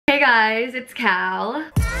guys, it's Cal.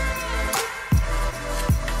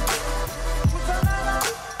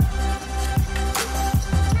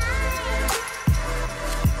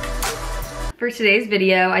 For today's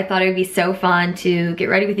video, I thought it would be so fun to get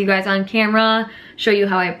ready with you guys on camera, show you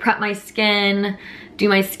how I prep my skin, do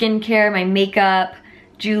my skincare, my makeup,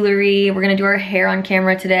 jewelry. We're gonna do our hair on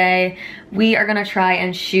camera today. We are gonna try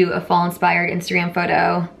and shoot a fall-inspired Instagram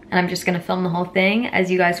photo, and I'm just gonna film the whole thing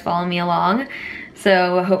as you guys follow me along.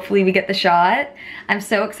 So hopefully we get the shot. I'm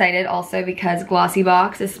so excited also because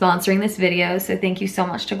GLOSSYBOX is sponsoring this video, so thank you so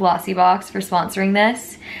much to GLOSSYBOX for sponsoring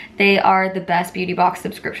this. They are the best beauty box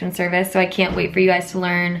subscription service, so I can't wait for you guys to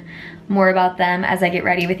learn more about them as I get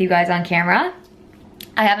ready with you guys on camera.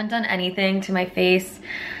 I haven't done anything to my face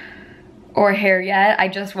or hair yet. I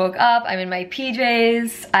just woke up, I'm in my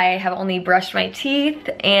PJs, I have only brushed my teeth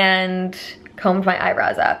and combed my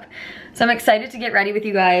eyebrows up. So I'm excited to get ready with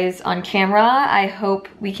you guys on camera. I hope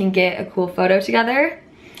we can get a cool photo together.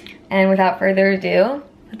 And without further ado,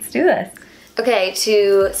 let's do this. Okay,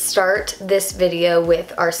 to start this video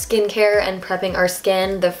with our skincare and prepping our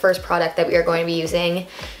skin, the first product that we are going to be using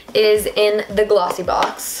is in the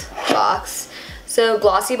GLOSSYBOX box. So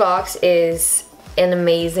GLOSSYBOX is an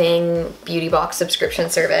amazing beauty box subscription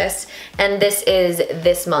service, and this is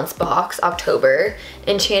this month's box, October.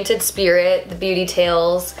 Enchanted Spirit, the Beauty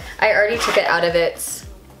Tales. I already took it out of its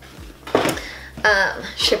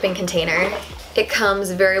shipping container. It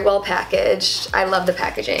comes very well packaged. I love the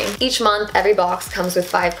packaging. Each month, every box comes with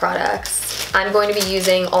 5 products. I'm going to be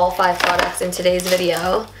using all 5 products in today's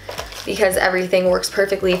video because everything works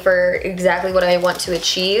perfectly for exactly what I want to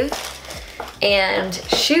achieve and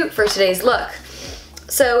shoot for today's look.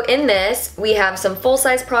 So in this, we have some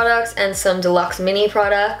full-size products and some deluxe mini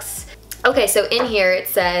products. Okay, so in here it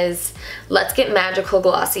says, let's get magical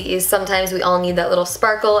glossies. Sometimes we all need that little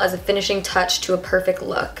sparkle as a finishing touch to a perfect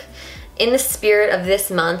look. In the spirit of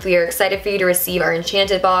this month, we are excited for you to receive our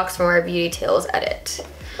enchanted box from our Beauty Tales edit.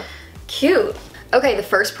 Cute. Okay, the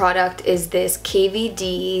first product is this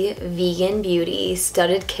KVD Vegan Beauty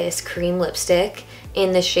Studded Kiss Cream Lipstick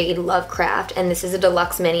in the shade Lovecraft, and this is a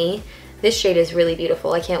deluxe mini. This shade is really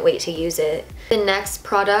beautiful. I can't wait to use it. The next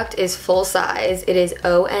product is full size. It is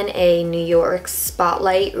ONA New York's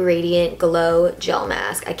Spotlight Radiant Glow Gel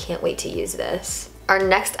Mask. I can't wait to use this. Our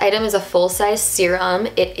next item is a full-size serum.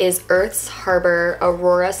 It is Earth's Harbor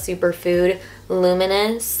AURORA Superfood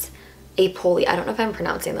Luminance Ampoule. I don't know if I'm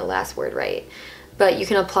pronouncing the last word right, but you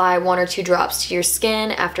can apply 1 or 2 drops to your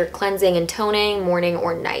skin after cleansing and toning, morning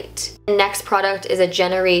or night. The next product is a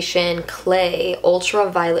Generation Clay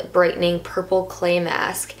Ultraviolet Brightening Purple Clay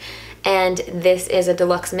Mask, and this is a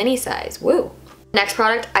deluxe mini size. Woo! Next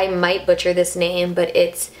product, I might butcher this name, but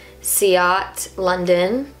it's Ciate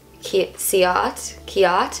London,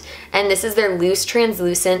 Ciate, and this is their Loose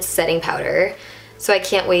Translucent Setting Powder. So I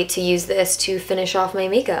can't wait to use this to finish off my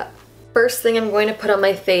makeup. First thing I'm going to put on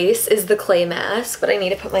my face is the clay mask, but I need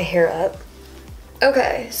to put my hair up.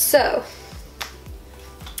 Okay, so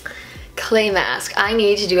clay mask. I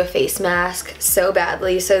need to do a face mask so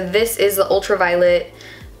badly. So this is the Ultraviolet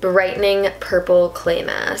Brightening Purple Clay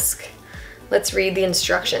Mask. Let's read the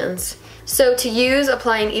instructions. So to use,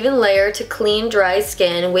 apply an even layer to clean, dry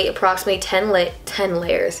skin. Wait approximately 10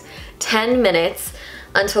 minutes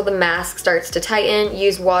until the mask starts to tighten.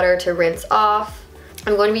 Use water to rinse off.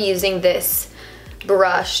 I'm going to be using this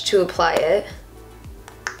brush to apply it.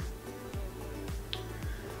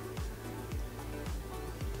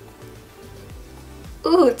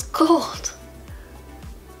 Ooh, it's cold.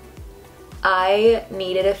 I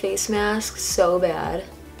needed a face mask so bad.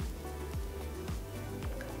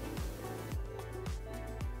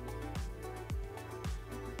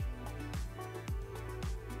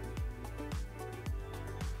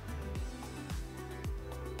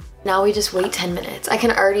 Now we just wait 10 minutes. I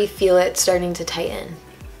can already feel it starting to tighten.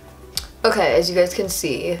 Okay, as you guys can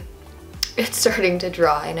see, it's starting to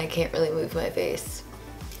dry and I can't really move my face.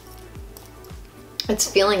 It's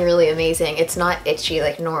feeling really amazing. It's not itchy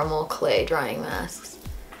like normal clay drying masks.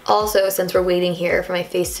 Also, since we're waiting here for my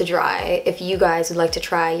face to dry, if you guys would like to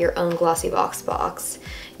try your own GLOSSYBOX box,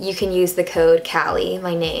 you can use the code Kallie,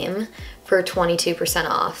 my name, for 22%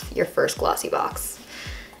 off your first GLOSSYBOX.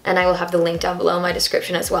 And I will have the link down below in my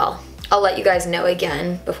description as well. I'll let you guys know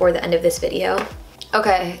again before the end of this video.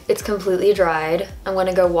 Okay, it's completely dried. I'm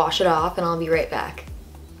gonna go wash it off and I'll be right back.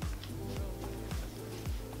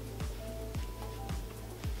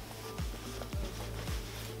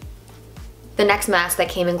 The next mask that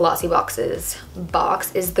came in GLOSSYBOX's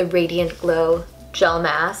box is the Radiant Glow Gel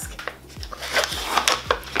Mask.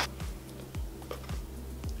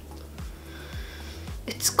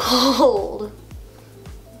 It's cold.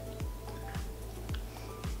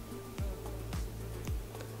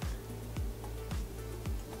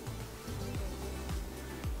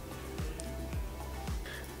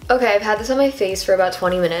 Okay, I've had this on my face for about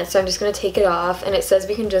 20 minutes, so I'm just gonna take it off, and it says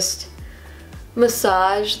we can just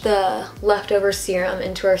massage the leftover serum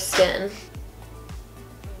into our skin.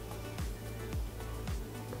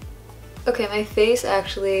 Okay, my face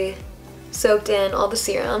actually soaked in all the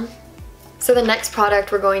serum. So the next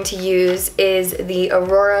product we're going to use is the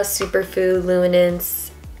AURORA Superfood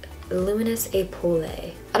Luminance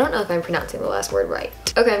Ampoule. I don't know if I'm pronouncing the last word right.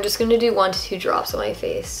 Okay, I'm just gonna do 1 to 2 drops on my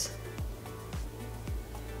face.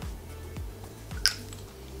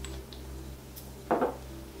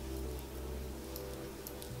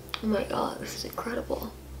 Oh my god, this is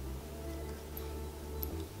incredible.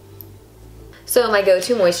 So my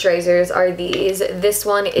go-to moisturizers are these. This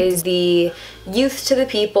one is the Youth to the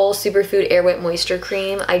People Superfood Air-Whip Moisture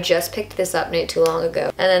Cream. I just picked this up not too long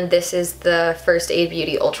ago. And then this is the First Aid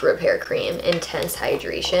Beauty Ultra Repair Cream, Intense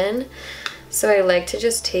Hydration. So I like to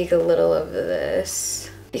just take a little of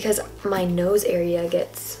this because my nose area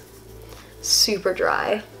gets super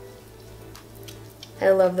dry.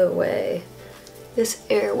 I love the way this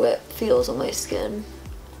air whip feels on my skin.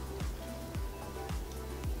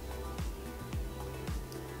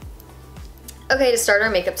 Okay, to start our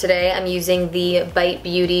makeup today, I'm using the Bite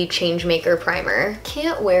Beauty Changemaker Primer.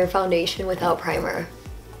 Can't wear foundation without primer.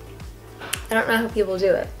 I don't know how people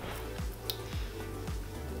do it.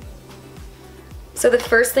 So the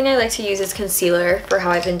first thing I like to use is concealer for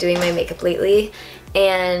how I've been doing my makeup lately.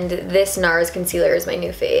 And this NARS concealer is my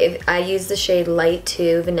new fave. I use the shade Light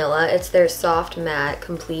 2 Vanilla. It's their soft matte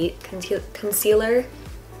complete concealer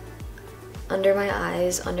under my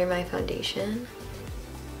eyes, under my foundation.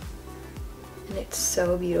 And it's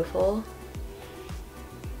so beautiful.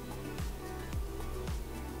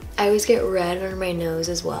 I always get red under my nose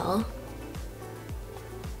as well.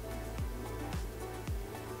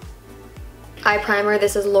 Eye primer,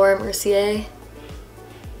 this is Laura Mercier.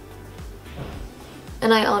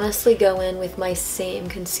 And I honestly go in with my same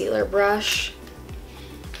concealer brush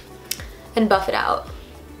and buff it out.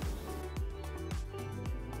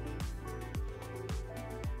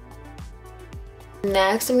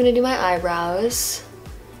 Next, I'm gonna do my eyebrows.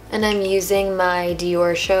 And I'm using my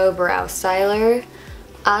Dior Show Brow Styler.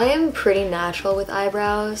 I am pretty natural with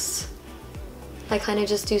eyebrows. I kind of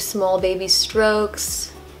just do small baby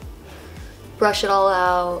strokes, brush it all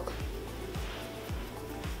out.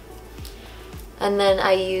 And then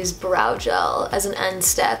I use brow gel as an end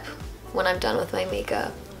step when I'm done with my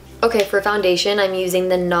makeup. Okay, for foundation, I'm using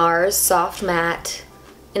the NARS Soft Matte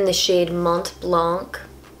in the shade Mont Blanc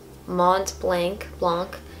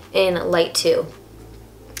in Light 2.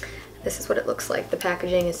 This is what it looks like. The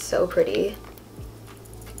packaging is so pretty.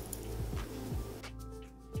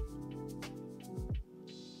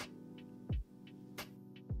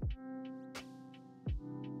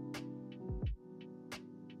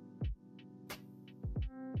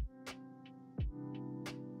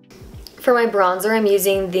 For my bronzer, I'm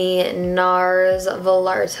using the NARS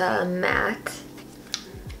Volarte Matte.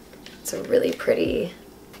 It's a really pretty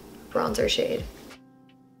bronzer shade.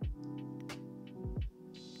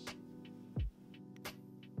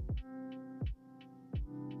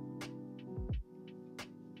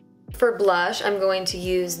 For blush, I'm going to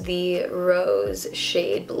use the Rose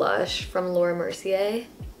Shade Blush from Laura Mercier.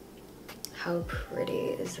 How pretty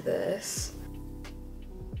is this?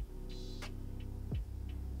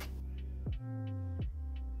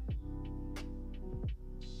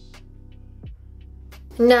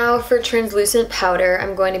 Now for translucent powder,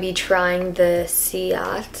 I'm going to be trying the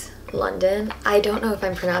Ciate London. I don't know if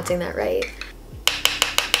I'm pronouncing that right.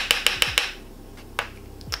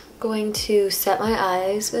 Going to set my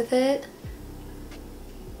eyes with it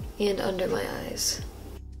and under my eyes.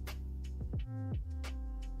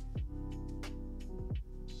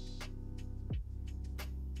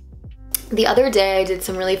 The other day I did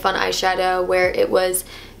some really fun eyeshadow where it was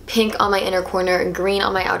pink on my inner corner and green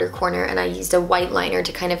on my outer corner, and I used a white liner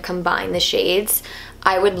to kind of combine the shades.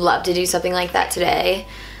 I would love to do something like that today.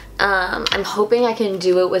 I'm hoping I can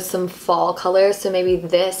do it with some fall colors, so maybe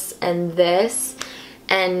this, and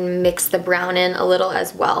mix the brown in a little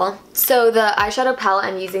as well. So the eyeshadow palette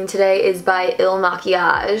I'm using today is by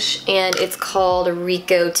MAKIAGE, and it's called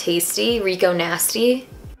Rico Nasty.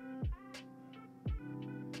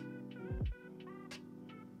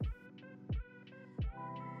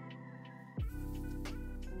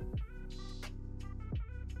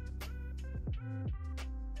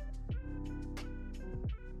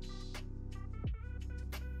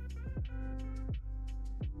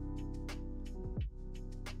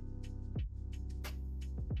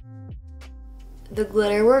 The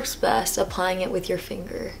glitter works best applying it with your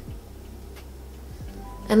finger.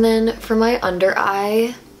 And then for my under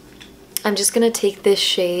eye, I'm just gonna take this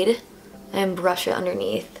shade and brush it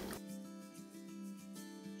underneath.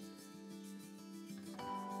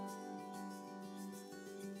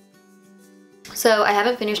 So I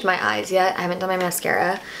haven't finished my eyes yet. I haven't done my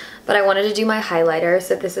mascara, but I wanted to do my highlighter.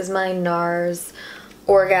 So this is my NARS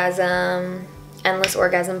Endless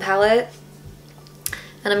Orgasm palette.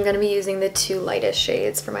 And I'm gonna be using the 2 lightest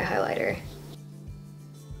shades for my highlighter.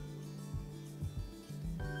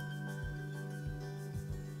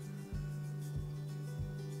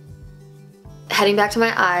 Heading back to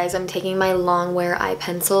my eyes, I'm taking my Longwear eye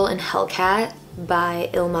pencil in Hellcat by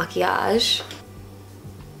MAKIAGE.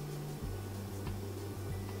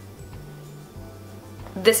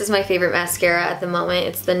 This is my favorite mascara at the moment.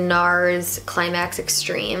 It's the NARS Climax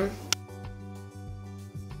Extreme.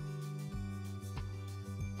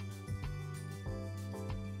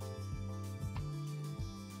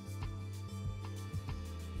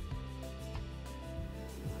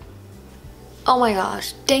 Oh my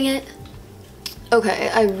gosh, dang it. Okay,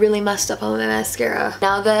 I really messed up on my mascara.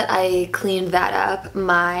 Now that I cleaned that up,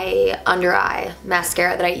 my under eye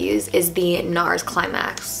mascara that I use is the NARS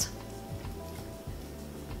Climax.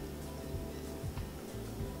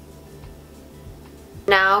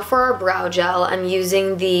 Now for our brow gel, I'm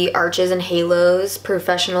using the Arches and Halos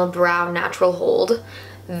Professional Brow Natural Hold.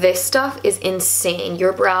 This stuff is insane.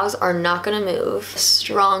 Your brows are not gonna move.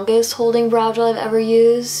 Strongest holding brow gel I've ever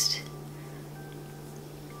used.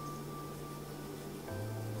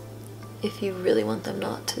 If you really want them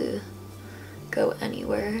not to go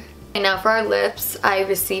anywhere. And now for our lips, I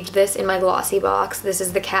received this in my GLOSSYBOX. This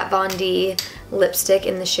is the Kat Von D lipstick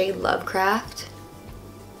in the shade Lovecraft.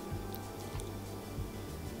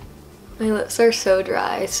 My lips are so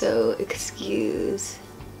dry, so excuse.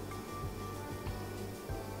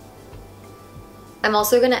 I'm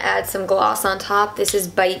also gonna add some gloss on top. This is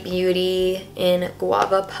Bite Beauty in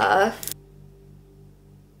Guava Puff.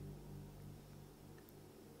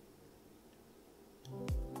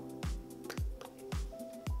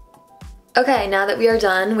 Okay, now that we are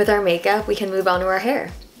done with our makeup, we can move on to our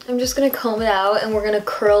hair. I'm just gonna comb it out and we're gonna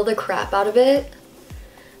curl the crap out of it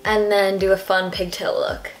and then do a fun pigtail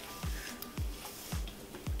look.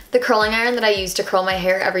 The curling iron that I use to curl my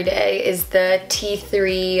hair every day is the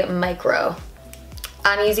T3 Micro.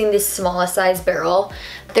 I'm using this smallest size barrel.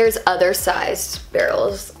 There's other sized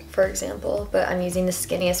barrels, for example, but I'm using the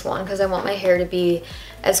skinniest one because I want my hair to be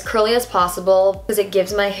as curly as possible because it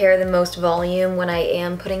gives my hair the most volume when I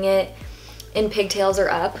am putting it in pigtails or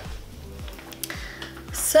up.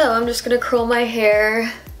 So I'm just gonna curl my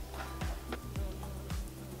hair.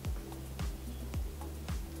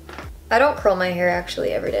 I don't curl my hair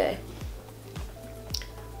actually every day.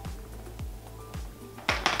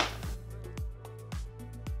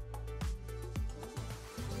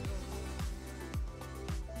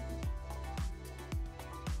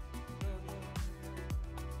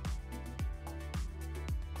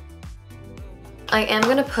 I am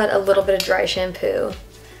gonna put a little bit of dry shampoo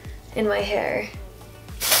in my hair.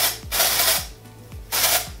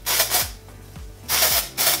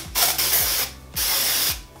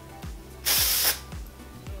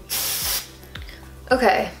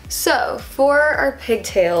 Okay, so for our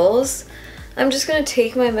pigtails, I'm just gonna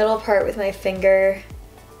take my middle part with my finger.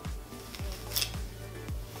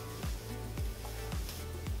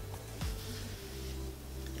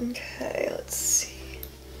 Okay, let's see.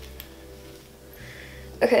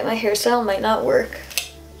 Okay, my hairstyle might not work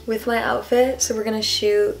with my outfit, so we're gonna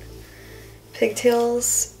shoot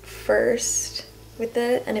pigtails first with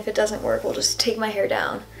it, and if it doesn't work, we'll just take my hair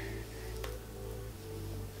down.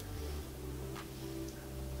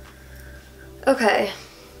 Okay.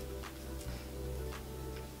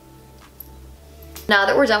 Now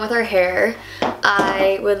that we're done with our hair,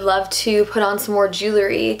 I would love to put on some more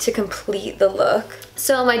jewelry to complete the look.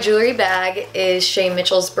 So my jewelry bag is Shay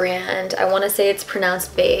Mitchell's brand. I want to say it's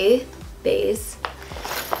pronounced Bays,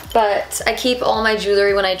 but I keep all my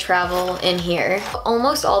jewelry when I travel in here.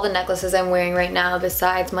 Almost all the necklaces I'm wearing right now,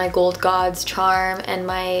 besides my Gold Gods charm and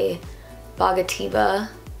my Bagativa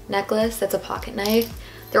necklace, that's a pocket knife,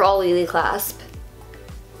 they're all Lily clasp.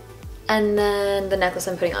 And then the necklace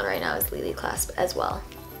I'm putting on right now is Lily clasp as well.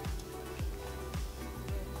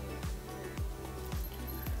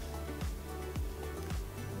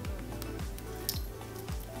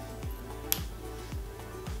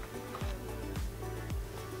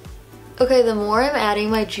 Okay, the more I'm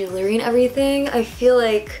adding my jewelry and everything, I feel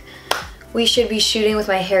like we should be shooting with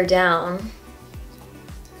my hair down.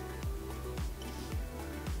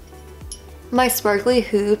 My sparkly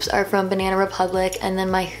hoops are from Banana Republic, and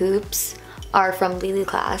then my hoops are from Lily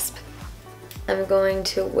Clasp. I'm going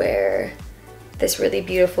to wear this really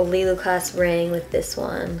beautiful Lulu Clasp ring with this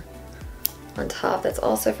one on top that's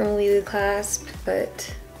also from Lulu Clasp,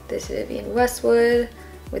 but this is Vivienne Westwood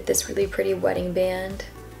with this really pretty wedding band.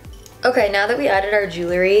 Okay, now that we added our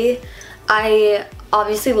jewelry, I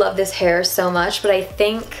obviously love this hair so much, but I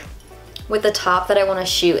think with the top that I want to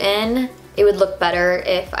shoot in, it would look better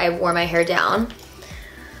if I wore my hair down.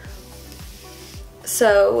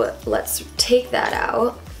 So let's take that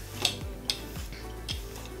out.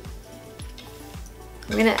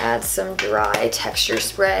 I'm gonna add some dry texture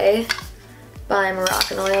spray by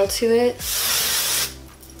Moroccan oil to it.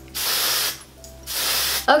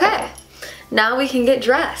 Okay, now we can get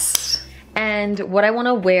dressed. And what I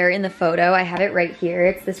wanna wear in the photo, I have it right here.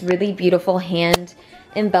 It's this really beautiful hand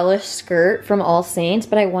embellished skirt from All Saints,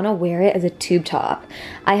 but I wanna wear it as a tube top.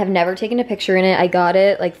 I have never taken a picture in it. I got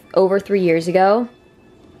it like over 3 years ago.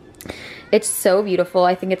 It's so beautiful.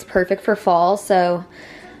 I think it's perfect for fall, so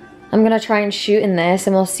I'm gonna try and shoot in this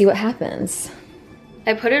and we'll see what happens.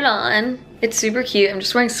 I put it on. It's super cute. I'm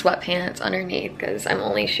just wearing sweatpants underneath because I'm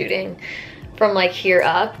only shooting from like here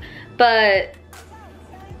up. But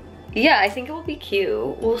yeah, I think it will be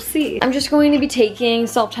cute. We'll see. I'm just going to be taking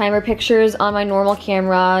self-timer pictures on my normal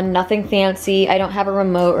camera, nothing fancy. I don't have a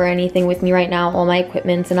remote or anything with me right now. All my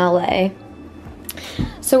equipment's in LA.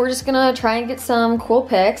 So we're just gonna try and get some cool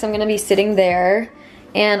pics. I'm gonna be sitting there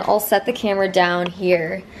and I'll set the camera down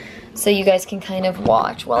here so you guys can kind of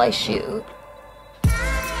watch while I shoot.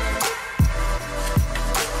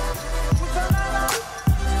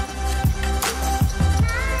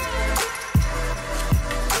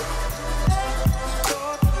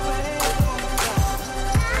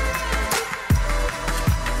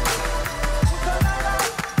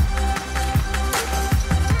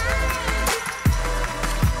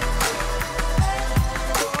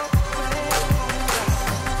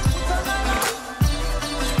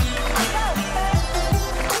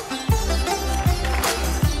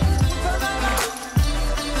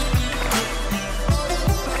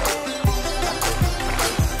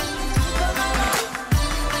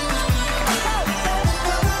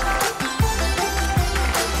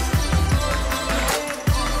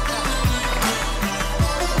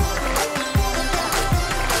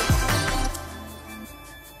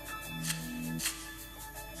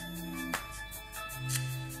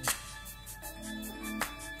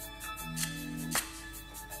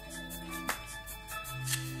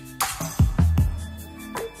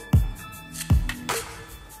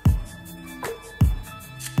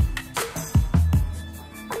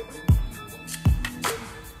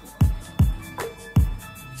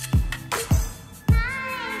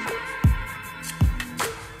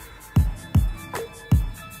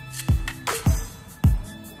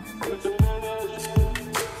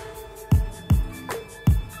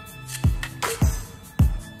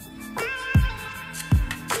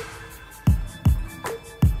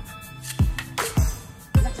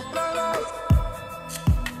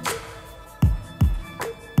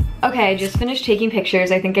 Okay, I just finished taking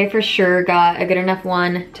pictures. I think I for sure got a good enough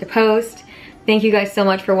one to post. Thank you guys so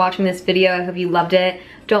much for watching this video. I hope you loved it.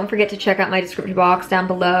 Don't forget to check out my description box down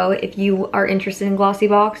below. If you are interested in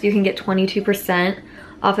GLOSSYBOX, you can get 22%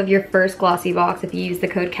 off of your first GLOSSYBOX if you use the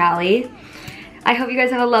code Kallie. I hope you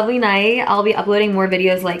guys have a lovely night. I'll be uploading more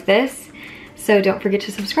videos like this, so don't forget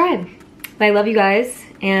to subscribe. I love you guys,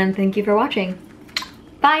 and thank you for watching.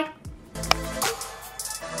 Bye!